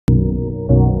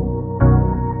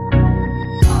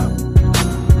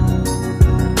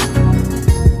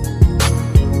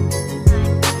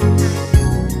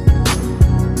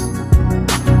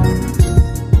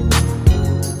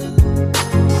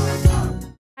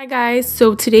Hi guys,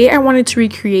 so today I wanted to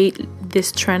recreate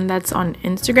this trend that's on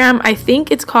Instagram. I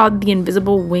think it's called the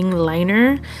invisible wing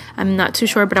liner. I'm not too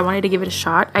sure, but I wanted to give it a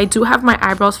shot. I do have my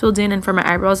eyebrows filled in, and for my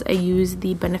eyebrows I use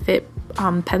the Benefit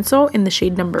pencil in the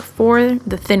shade number 4,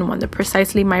 the thin one, the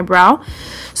Precisely My Brow.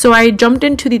 So I jumped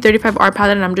into the 35R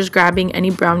palette and I'm just grabbing any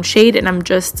brown shade and I'm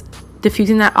just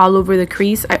diffusing that all over the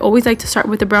crease. I always like to start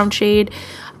with the brown shade.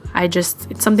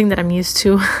 It's something that I'm used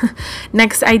to.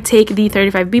 Next, I take the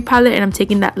 35B palette and I'm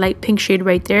taking that light pink shade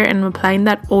right there and I'm applying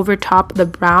that over top the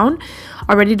brown,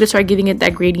 already to start giving it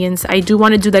that gradients. I do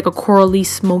want to do like a corally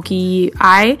smoky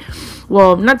eye.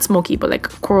 Well, not smoky, but like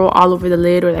coral all over the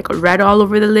lid, or like a red all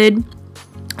over the lid.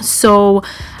 So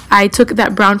I took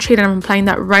that brown shade and I'm applying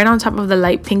that right on top of the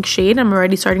light pink shade. I'm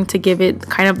already starting to give it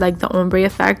kind of like the ombre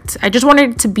effect. I just wanted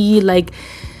it to be like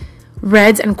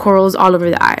reds and corals all over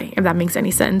the eye, if that makes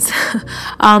any sense.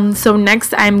 So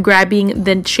next I'm grabbing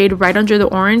the shade right under the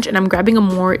orange and I'm grabbing a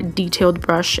more detailed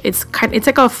brush. It's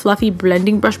like a fluffy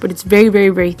blending brush, but it's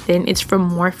very thin. It's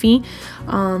from Morphe.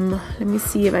 Let me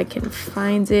see if I can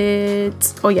find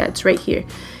it. Oh yeah, it's right here.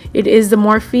 It is the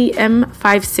Morphe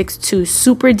M562.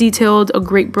 Super detailed, a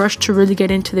great brush to really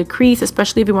get into the crease,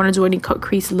 especially if you want to do any cut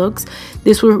crease looks.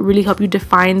 This will really help you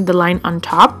define the line on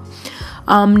top.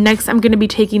 Next, I'm going to be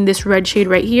taking this red shade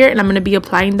right here and I'm going to be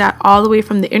applying that all the way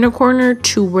from the inner corner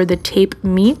to where the tape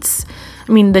meets.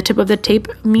 The tip of the tape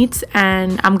meets,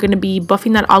 and I'm going to be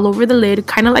buffing that all over the lid,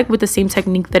 kind of like with the same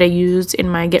technique that I used in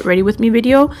my Get Ready With Me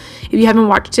video. If you haven't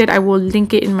watched it, I will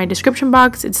link it in my description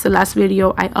box. It's the last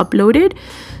video I uploaded.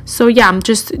 So yeah, I'm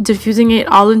just diffusing it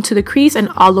all into the crease and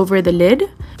all over the lid,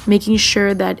 making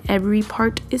sure that every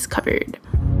part is covered.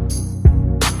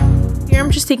 Here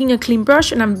I'm just taking a clean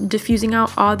brush and I'm diffusing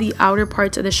out all the outer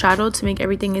parts of the shadow to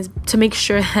make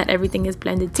sure that everything is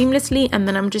blended seamlessly. And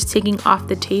then I'm just taking off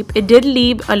the tape. It did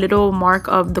leave a little mark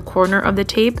of the corner of the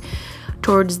tape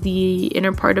towards the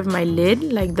inner part of my lid,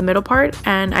 like the middle part,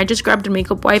 and I just grabbed a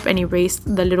makeup wipe and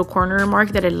erased the little corner mark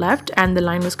that it left, and the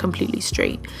line was completely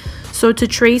straight. So to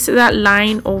trace that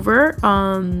line over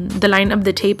the line of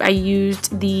the tape, I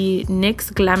used the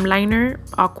NYX Glam Liner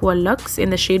Aqua Luxe in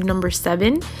the shade number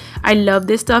 7. I love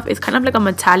this stuff. It's kind of like a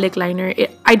metallic liner.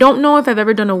 I don't know if I've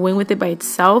ever done a wing with it by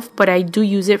itself, but I do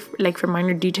use it for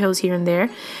minor details here and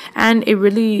there, and it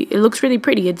looks really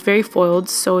pretty. It's very foiled,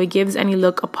 so it gives any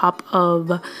look a pop of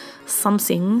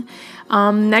something.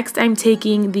 Next, I'm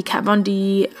taking the Kat Von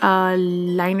D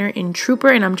liner in Trooper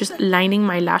and I'm just lining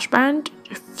my lash band,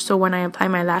 so when I apply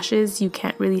my lashes you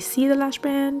can't really see the lash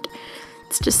band.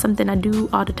 It's just something I do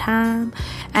all the time.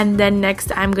 And then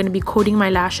next I'm going to be coating my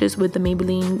lashes with the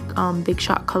Maybelline Big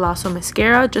Shot Colossal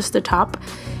mascara, just the top,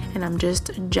 and I'm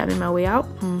just jamming my way out.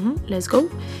 Let's go.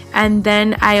 And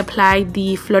then I apply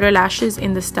the Flutter lashes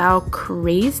in the style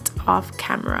Crazed off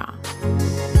camera.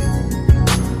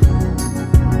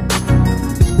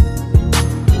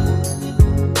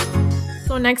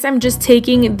 So next I'm just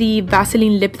taking the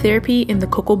Vaseline Lip Therapy in the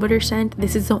Cocoa Butter scent.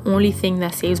 This is the only thing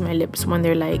that saves my lips when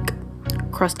they're like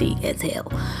crusty as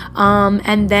hell.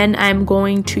 And then I'm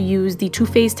going to use the Too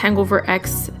Faced Hangover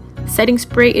X setting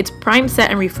spray. It's prime, set,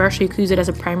 and refresh, so you can use it as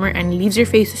a primer and leaves your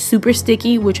face super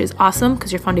sticky, which is awesome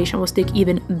because your foundation will stick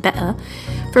even better.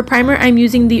 For primer, I'm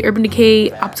using the Urban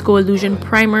Decay Optical Illusion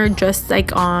Primer, just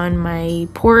like on my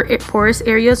porous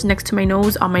areas next to my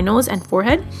nose, on my nose and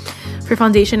forehead. For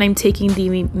foundation, I'm taking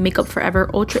the Makeup Forever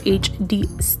Ultra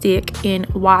HD stick in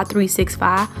WA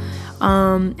 365.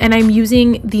 And I'm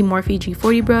using the Morphe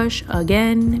G40 brush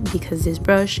again because this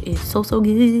brush is so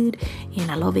good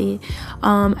and I love it.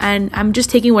 And I'm just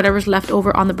taking whatever's left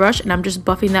over on the brush and I'm just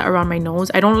buffing that around my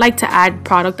nose. I don't like to add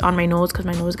product on my nose because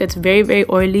my nose gets very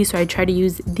oily, so I try to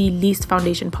use the least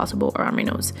foundation possible around my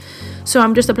nose. So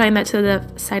I'm just applying that to the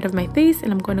side of my face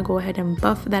and I'm going to go ahead and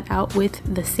buff that out with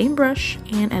the same brush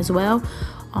and as well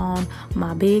on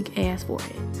my big ass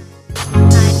forehead.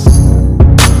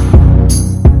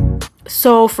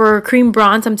 So for cream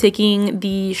bronze, I'm taking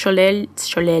the Chanel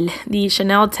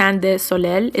Tan de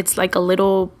Soleil. It's like a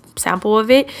little sample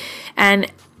of it,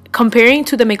 and comparing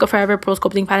to the Makeup Forever Pro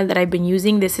Sculpting palette that I've been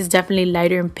using, this is definitely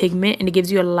lighter in pigment and it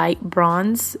gives you a light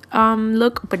bronze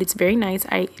look, but it's very nice.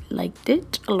 I liked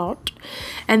it a lot.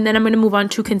 And then I'm going to move on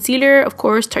to concealer. Of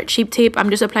course, Tarte Shape Tape. I'm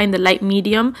just applying the light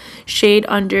medium shade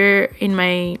in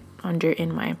my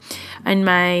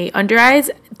under eyes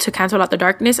to cancel out the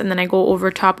darkness, and then I go over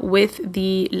top with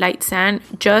the light sand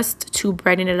just to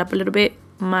brighten it up a little bit.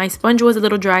 My sponge was a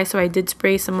little dry, so I did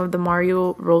spray some of the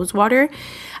Mario Rosewater.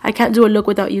 I can't do a look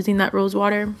without using that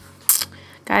Rosewater.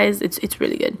 guys. It's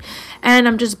really good. And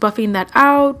I'm just buffing that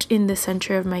out in the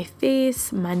center of my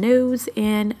face, my nose,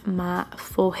 and my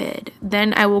forehead.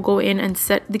 Then I will go in and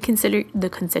set the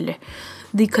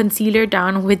concealer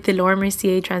down with the Laura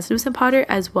Mercier translucent powder,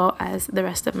 as well as the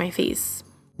rest of my face.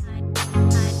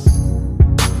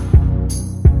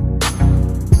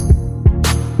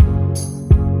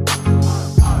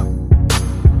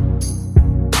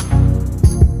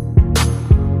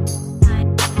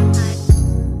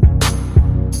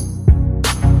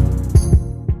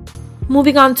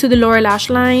 Moving on to the lower lash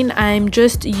line, I'm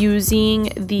just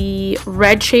using the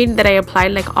red shade that I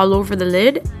applied like all over the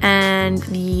lid and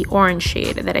the orange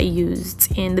shade that I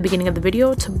used in the beginning of the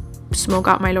video to smoke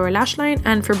out my lower lash line.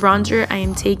 And for bronzer, I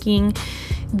am taking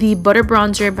the Butter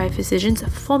Bronzer by Physicians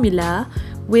Formula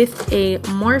with a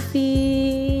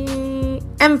Morphe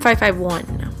M551.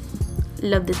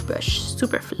 Love this brush,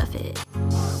 super fluffy.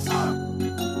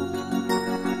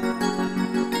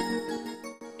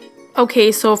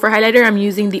 Okay, so for highlighter, I'm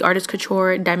using the Artist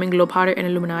Couture Diamond Glow Powder in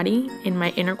Illuminati in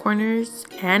my inner corners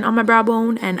and on my brow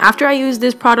bone. And after I used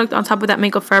this product on top of that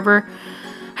Makeup Forever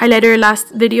highlighter last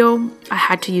video, I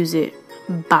had to use it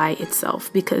by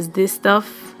itself because this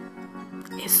stuff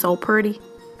is so pretty.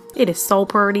 It is so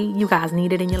pretty. You guys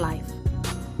need it in your life.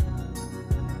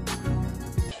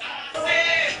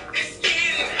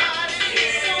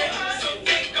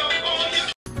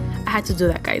 I had to do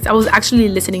that, guys. I was actually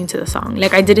listening to the song.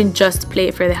 Like, I didn't just play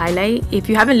it for the highlight. If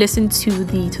you haven't listened to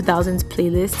the 2000s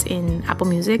playlist in Apple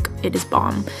Music, it is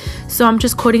bomb. So I'm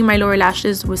just coating my lower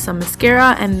lashes with some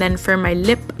mascara. And then for my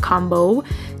lip combo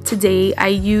today, I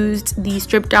used the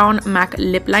Stripdown Mac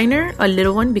lip liner, a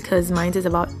little one, because mine is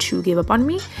about to give up on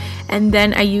me. And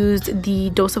then I used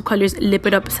the Dose of Colors Lip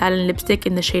It Up satin lipstick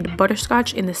in the shade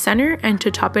Butterscotch in the center. And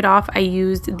to top it off, I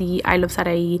used the I Love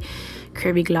Sarai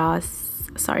Curvii Gloss.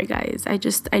 Sorry guys,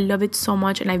 I love it so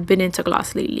much, and I've been into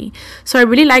gloss lately, so I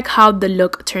really like how the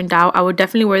look turned out. I would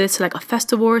definitely wear this to like a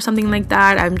festival or something like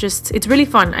that. It's really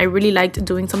fun. I really liked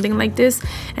doing something like this,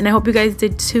 and I hope you guys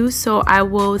did too. So I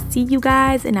will see you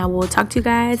guys, and I will talk to you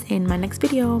guys in my next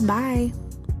video. Bye.